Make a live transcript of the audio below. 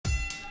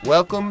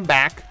Welcome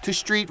back to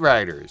Street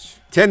Writers.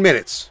 10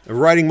 minutes of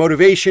writing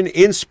motivation,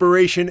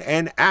 inspiration,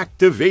 and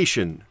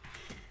activation.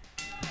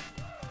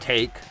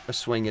 Take a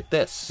swing at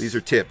this. These are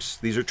tips.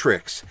 These are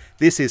tricks.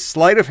 This is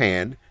sleight of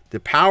hand to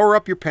power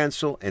up your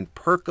pencil and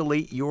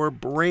percolate your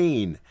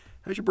brain.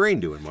 How's your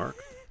brain doing, Mark?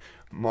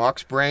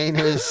 Mark's brain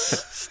is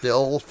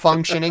still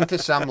functioning to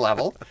some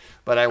level,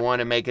 but I want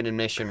to make an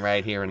admission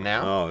right here and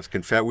now.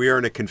 Oh, we are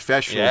in a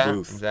confessional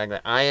booth. Exactly.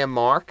 I am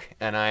Mark,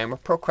 and I am a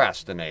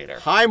procrastinator.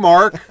 Hi,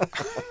 Mark.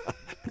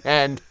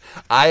 And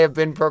I have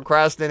been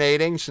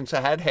procrastinating since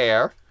I had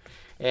hair.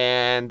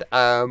 And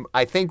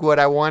I think what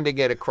I wanted to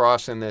get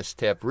across in this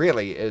tip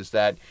really is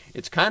that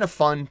it's kind of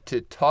fun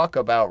to talk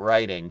about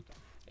writing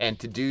and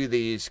to do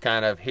these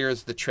kind of,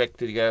 here's the trick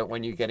to go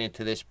when you get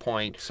into this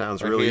point.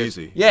 Sounds really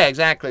easy. Yeah,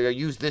 exactly. Or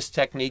use this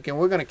technique. And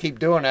we're going to keep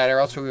doing that or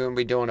else we're going to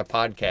be doing a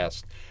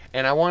podcast.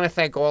 And I want to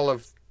thank all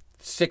of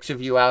 6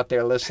 of you out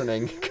there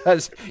listening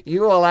because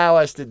you allow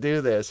us to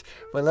do this.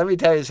 But let me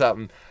tell you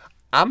something.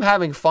 I'm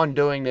having fun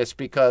doing this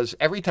because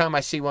every time I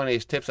see one of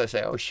these tips, I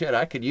say, oh, shit,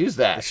 I could use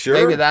that. Sure.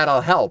 Maybe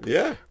that'll help.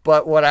 Yeah.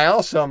 But what I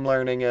also am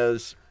learning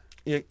is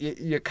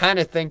you kind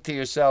of think to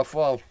yourself,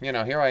 well,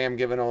 here I am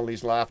giving all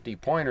these lofty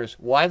pointers.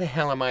 Why the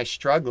hell am I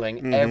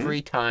struggling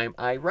every time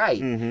I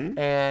write?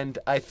 And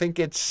I think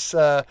it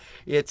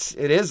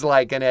is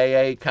like an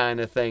AA kind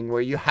of thing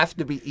where you have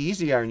to be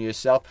easy on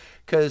yourself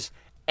because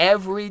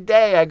every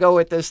day I go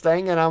with this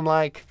thing and I'm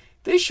like,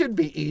 this should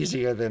be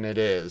easier than it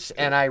is.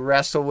 And I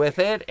wrestle with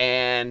it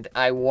and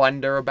I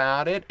wonder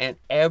about it. And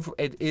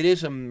it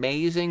is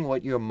amazing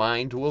what your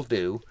mind will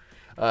do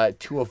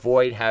to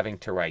avoid having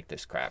to write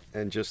this crap.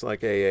 And just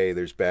like AA,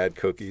 there's bad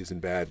cookies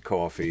and bad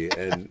coffee,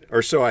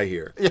 or so I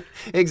hear. Yeah,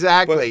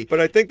 exactly. But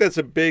I think that's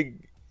a big,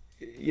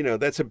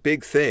 that's a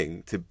big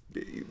thing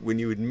when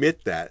you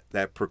admit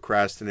that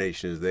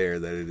procrastination is there,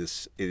 that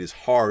it is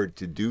hard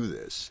to do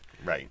this.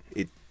 Right.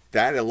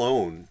 That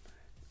alone,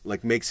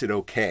 makes it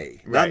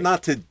okay. Right.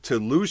 Not to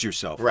lose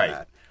yourself in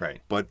that.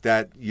 Right. But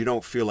that you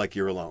don't feel like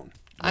you're alone.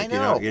 I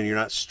know. And you're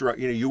not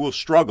you will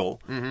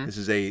struggle. Mm-hmm.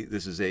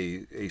 This is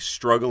a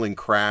struggling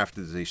craft.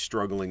 This is a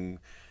struggling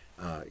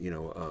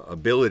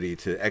ability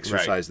to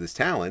exercise this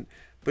talent.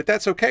 But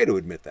that's okay to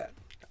admit that.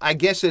 I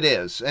guess it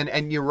is.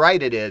 And you're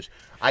right, it is.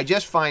 I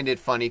just find it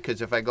funny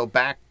because if I go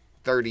back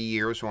 30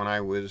 years when I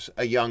was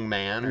a young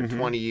man or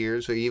 20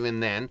 years or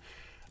even then,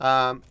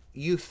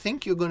 you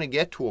think you're going to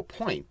get to a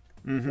point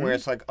where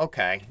it's like,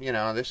 okay,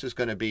 this is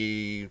going to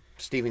be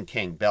Stephen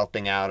King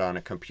belting out on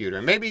a computer.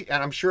 And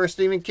I'm sure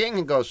Stephen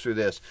King goes through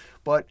this.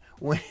 But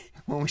when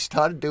we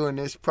started doing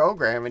this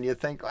program and you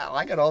think, well,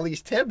 I got all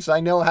these tips. I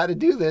know how to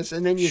do this.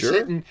 And then you're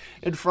sitting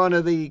in front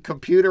of the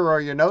computer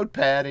or your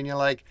notepad and you're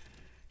like,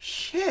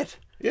 shit.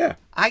 Yeah.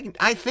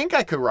 I think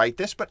I could write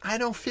this, but I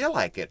don't feel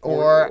like it.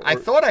 Or I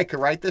thought I could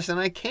write this and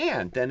I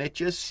can't. And it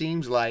just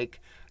seems like,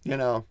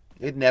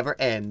 it never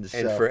ends.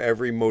 And for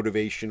every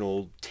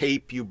motivational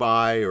tape you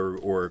buy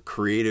or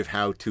creative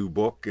how-to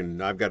book,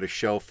 and I've got a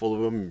shelf full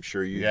of them, I'm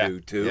sure you do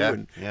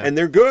too, and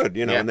they're good,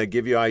 and they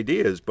give you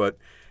ideas, but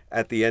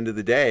at the end of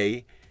the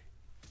day,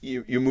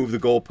 you move the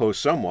goalpost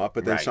somewhat,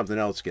 but then something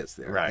else gets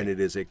there. Right. And it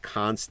is a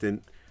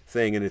constant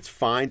thing, and it's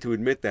fine to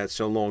admit that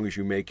so long as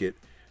you make it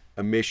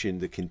a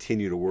mission to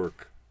continue to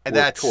work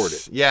toward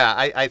it. Yeah,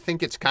 I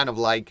think it's kind of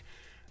like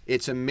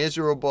it's a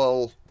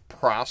miserable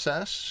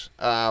process,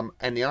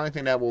 and the only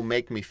thing that will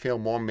make me feel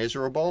more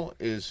miserable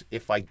is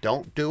if I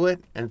don't do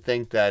it and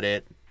think that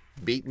it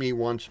beat me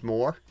once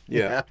more.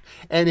 Yeah.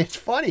 And it's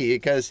funny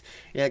because,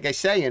 like I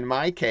say, in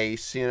my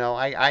case,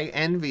 I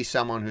envy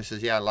someone who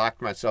says, I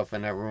locked myself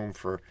in that room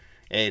for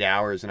 8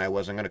 hours and I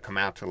wasn't going to come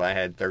out till I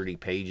had 30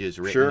 pages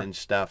written and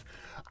stuff.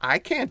 I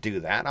can't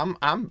do that.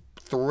 I'm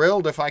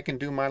thrilled if I can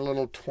do my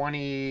little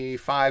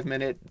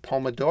 25-minute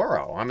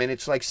Pomodoro. I mean,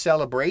 it's like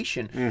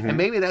celebration. And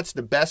maybe that's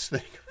the best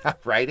thing about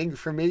writing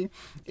for me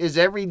is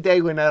every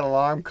day when that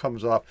alarm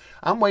comes off,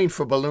 I'm waiting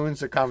for balloons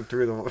to come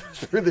through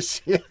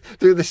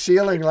the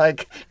ceiling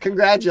like,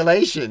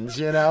 congratulations,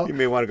 You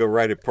may want to go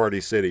write at Party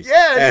City.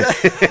 Yeah.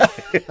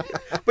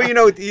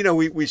 But,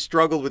 we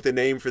struggled with the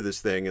name for this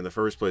thing in the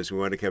first place. We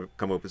wanted to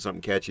come up with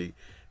something catchy,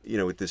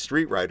 with the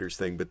Street Writers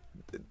thing, but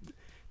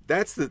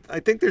I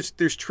think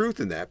there's truth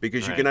in that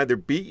because you can either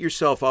beat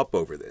yourself up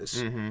over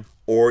this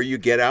or you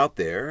get out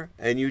there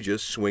and you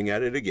just swing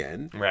at it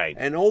again. Right.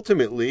 And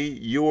ultimately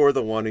you're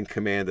the one in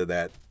command of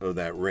that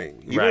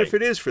ring. Even if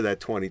it is for that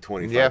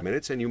 20-25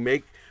 minutes and you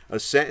make a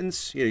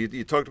sentence,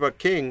 you talked about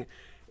King,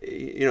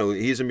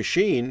 he's a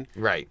machine.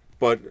 Right.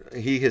 But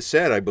he has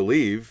said, I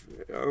believe,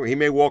 he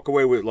may walk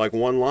away with like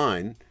one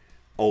line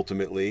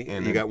ultimately.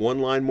 And you got one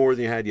line more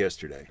than you had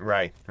yesterday.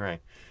 Right.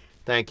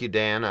 Thank you,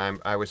 Dan.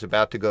 I was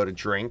about to go to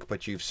drink,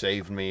 but you've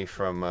saved me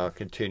from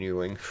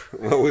continuing.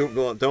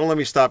 Well, don't let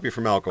me stop you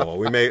from alcohol.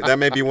 That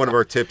may be one of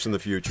our tips in the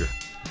future.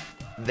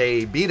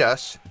 they beat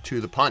us to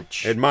the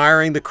punch.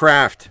 Admiring the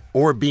craft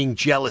or being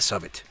jealous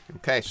of it.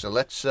 Okay, so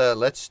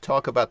let's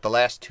talk about the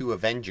last two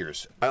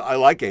Avengers. I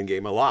like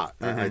Endgame a lot.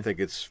 I think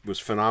it was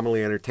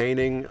phenomenally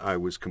entertaining. I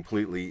was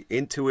completely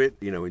into it,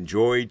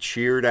 enjoyed,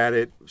 cheered at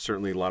it.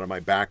 Certainly a lot of my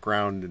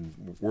background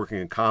and working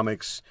in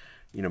comics,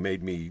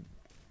 made me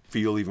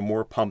feel even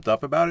more pumped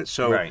up about it.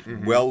 So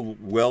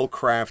well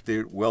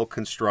crafted, well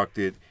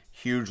constructed,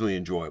 hugely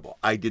enjoyable.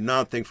 I did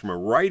not think from a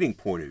writing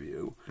point of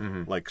view,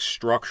 like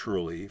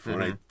structurally,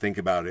 when I think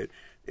about it,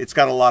 it's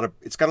got a lot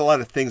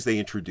of things they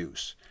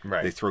introduce.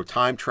 Right. They throw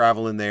time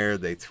travel in there.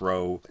 They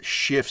throw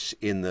shifts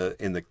in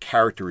the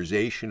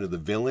characterization of the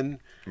villain.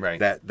 Right.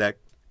 That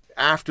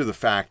after the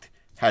fact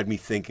had me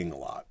thinking a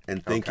lot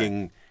and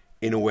thinking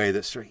in a way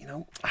that sort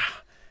of,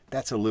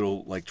 that's a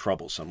little like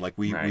troublesome. Like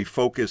we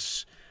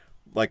focus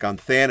like on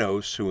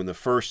Thanos, who in the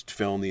first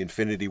film, the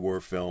Infinity War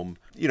film,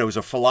 is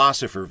a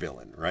philosopher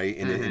villain, right?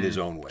 In his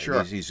own way.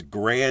 Sure. He's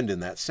grand in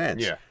that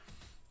sense. Yeah.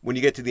 When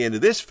you get to the end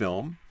of this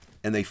film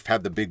and they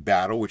have the big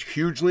battle, which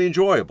hugely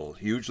enjoyable,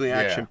 hugely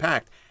action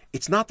packed,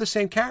 it's not the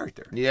same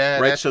character. Yeah,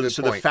 right. That's a good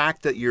point. The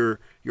fact that you're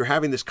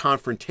having this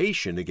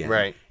confrontation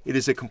again, it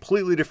is a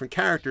completely different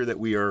character that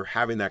we are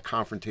having that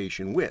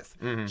confrontation with.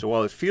 So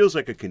while it feels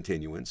like a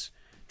continuance,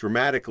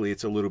 dramatically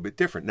it's a little bit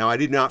different. Now I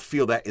did not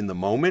feel that in the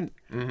moment,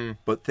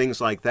 but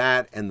things like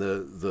that and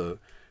the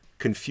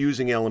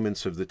confusing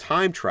elements of the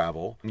time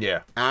travel.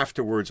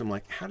 Afterwards, I'm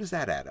like, how does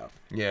that add up?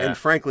 Yeah. And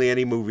frankly,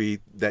 any movie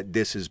that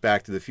disses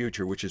Back to the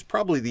Future, which is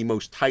probably the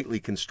most tightly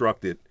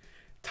constructed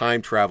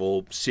time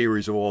travel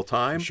series of all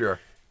time,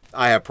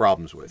 I have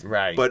problems with.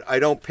 Right. But I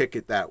don't pick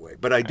it that way.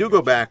 But I do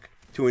go back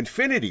to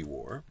Infinity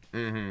War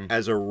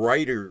as a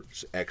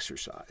writer's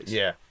exercise.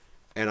 Yeah.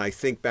 And I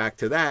think back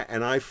to that,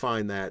 and I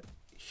find that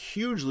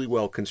hugely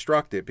well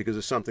constructed because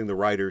of something the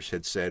writers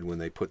had said when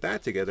they put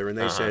that together. And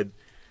they said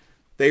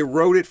they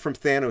wrote it from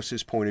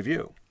Thanos' point of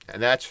view.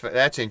 And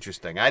that's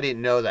interesting. I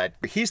didn't know that.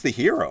 He's the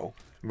hero.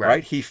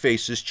 Right. He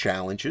faces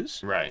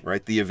challenges.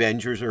 Right. The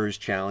Avengers are his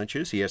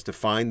challenges. He has to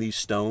find these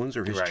stones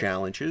are his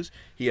challenges.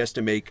 He has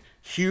to make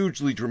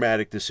hugely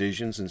dramatic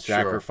decisions and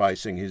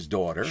sacrificing his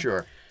daughter.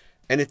 Sure.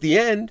 And at the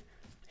end,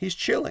 he's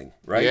chilling,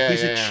 right? Yeah,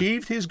 he's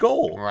achieved his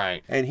goal.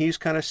 Right. And he's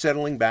kind of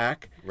settling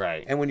back.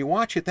 Right. And when you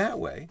watch it that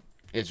way,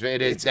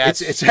 it's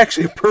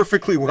actually a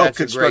perfectly well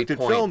constructed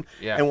point. film.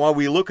 Yeah. And while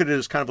we look at it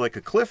as kind of like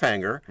a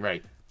cliffhanger,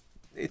 right.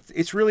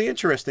 It's really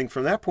interesting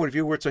from that point of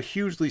view, where it's a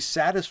hugely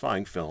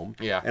satisfying film,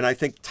 and I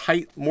think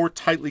more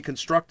tightly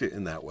constructed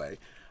in that way.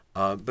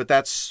 But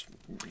that's,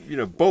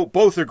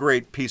 both are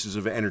great pieces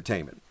of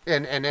entertainment.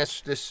 And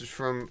this is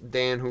from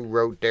Dan, who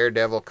wrote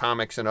Daredevil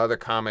comics and other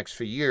comics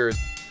for years.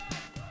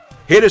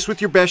 Hit us with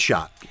your best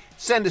shot.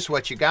 Send us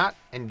what you got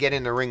and get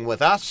in the ring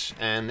with us.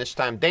 And this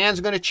time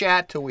Dan's going to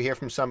chat till we hear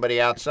from somebody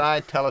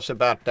outside. Tell us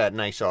about that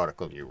nice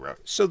article you wrote.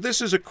 So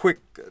this is a quick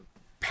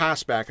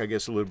pass back, I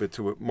guess, a little bit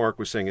to what Mark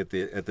was saying at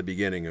the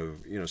beginning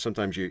of,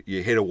 sometimes you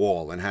hit a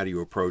wall and how do you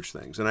approach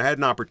things. And I had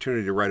an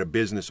opportunity to write a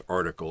business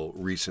article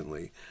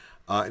recently,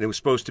 and it was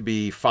supposed to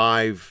be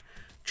 5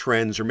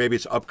 trends, or maybe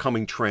it's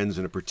upcoming trends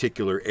in a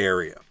particular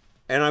area.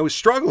 And I was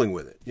struggling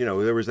with it.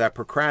 There was that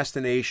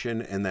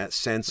procrastination and that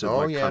sense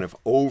of kind of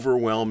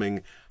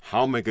overwhelming,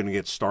 how am I going to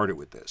get started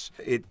with this?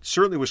 It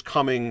certainly was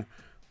coming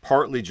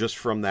partly just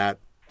from that,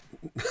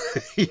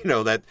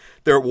 that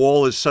their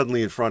wall is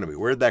suddenly in front of me.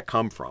 Where did that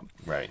come from?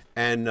 Right.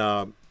 And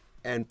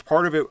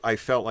part of it, I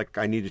felt like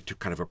I needed to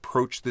kind of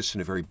approach this in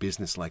a very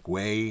businesslike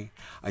way.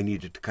 I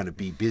needed to kind of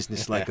be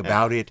businesslike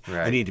about it.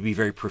 Right. I needed to be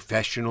very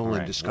professional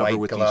and discover white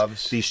what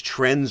gloves. These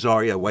trends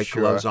are. Yeah, white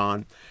gloves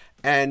on.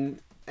 And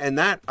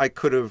that I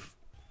could have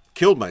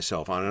killed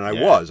myself on, and I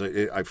was.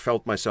 I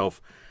felt myself,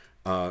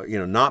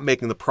 not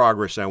making the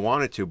progress I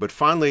wanted to. But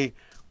finally,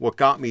 what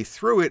got me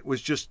through it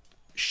was just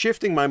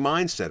shifting my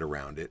mindset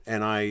around it,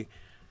 and I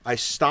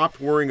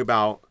stopped worrying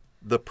about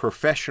the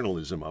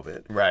professionalism of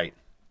it. Right.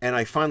 And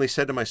I finally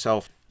said to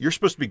myself, you're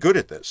supposed to be good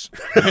at this.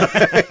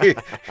 You're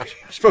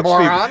supposed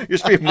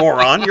to be a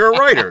moron. You're a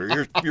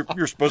writer.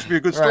 You're supposed to be a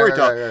good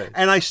storyteller. Right.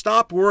 And I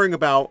stopped worrying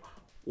about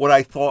what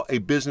I thought a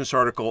business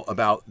article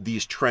about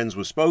these trends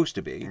was supposed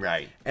to be.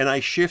 Right. And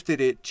I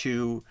shifted it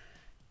to,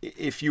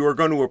 if you are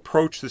going to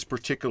approach this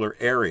particular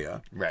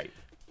area, right.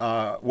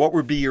 What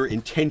would be your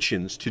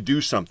intentions to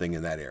do something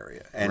in that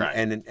area?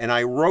 And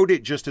I wrote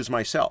it just as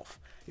myself,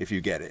 if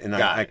you get it. And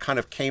I kind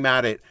of came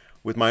at it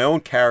with my own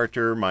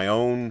character, my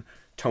own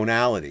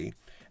tonality,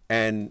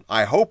 and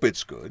I hope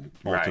it's good,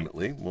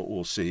 ultimately. Right.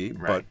 We'll see.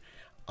 Right.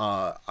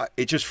 But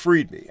it just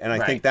freed me. And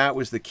I think that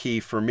was the key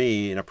for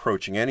me in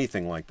approaching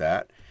anything like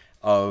that,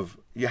 of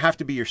you have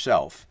to be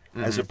yourself,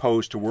 as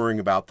opposed to worrying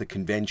about the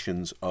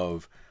conventions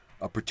of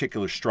a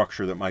particular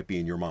structure that might be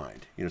in your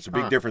mind. It's a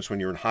big difference when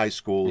you're in high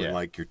school and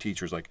like your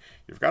teacher's like,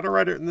 you've got to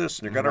write it in this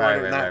and you've got to write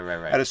it in that.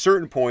 Right. At a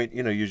certain point,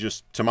 you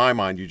just, to my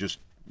mind,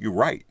 you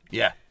write.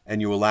 Yeah. And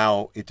you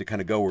allow it to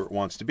kind of go where it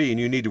wants to be, and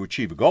you need to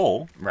achieve a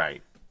goal.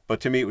 Right. But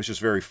to me, it was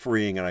just very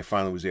freeing, and I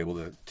finally was able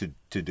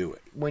to do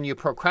it. When you're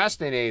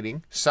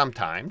procrastinating,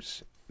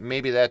 sometimes,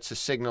 maybe that's a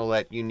signal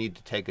that you need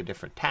to take a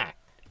different tack.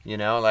 You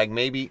know, like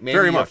maybe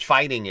Very you're much.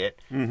 fighting it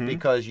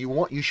because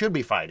you should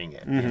be fighting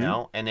it. You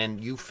know, and then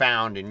you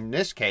found in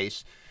this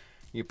case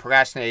you're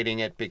procrastinating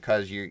it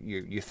because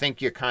you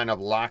think you're kind of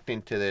locked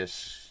into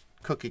this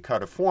cookie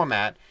cutter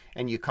format,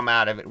 and you come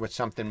out of it with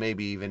something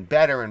maybe even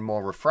better and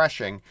more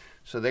refreshing.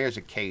 So there's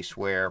a case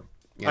where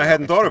I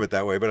hadn't thought of it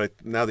that way, but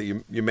now that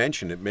you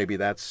mention it, maybe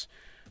that's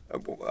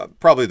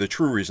probably the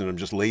true reason. I'm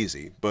just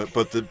lazy. But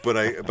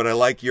I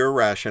like your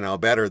rationale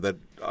better, that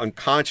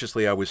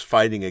unconsciously I was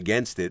fighting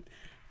against it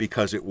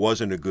because it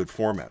wasn't a good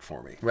format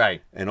for me.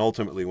 Right. And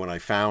ultimately, when I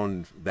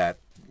found that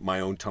my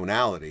own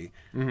tonality,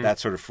 that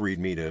sort of freed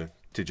me to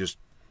just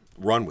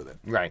run with it.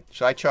 Right.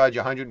 So I charge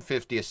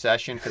 $150 a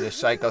session for this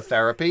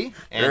psychotherapy,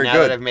 and Very now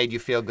good. that I've made you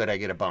feel good, I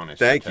get a bonus.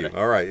 Thank you.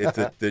 All right.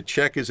 The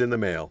check is in the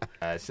mail.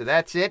 So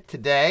that's it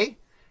today.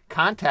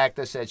 Contact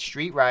us at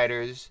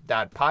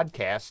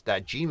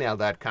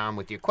streetwriters.podcast@gmail.com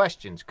with your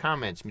questions,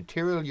 comments,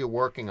 material you're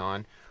working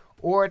on,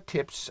 or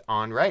tips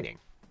on writing.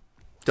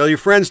 Tell your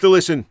friends to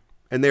listen,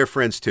 and their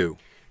friends too.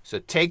 So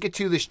take it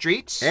to the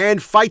streets.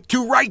 And fight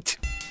to write.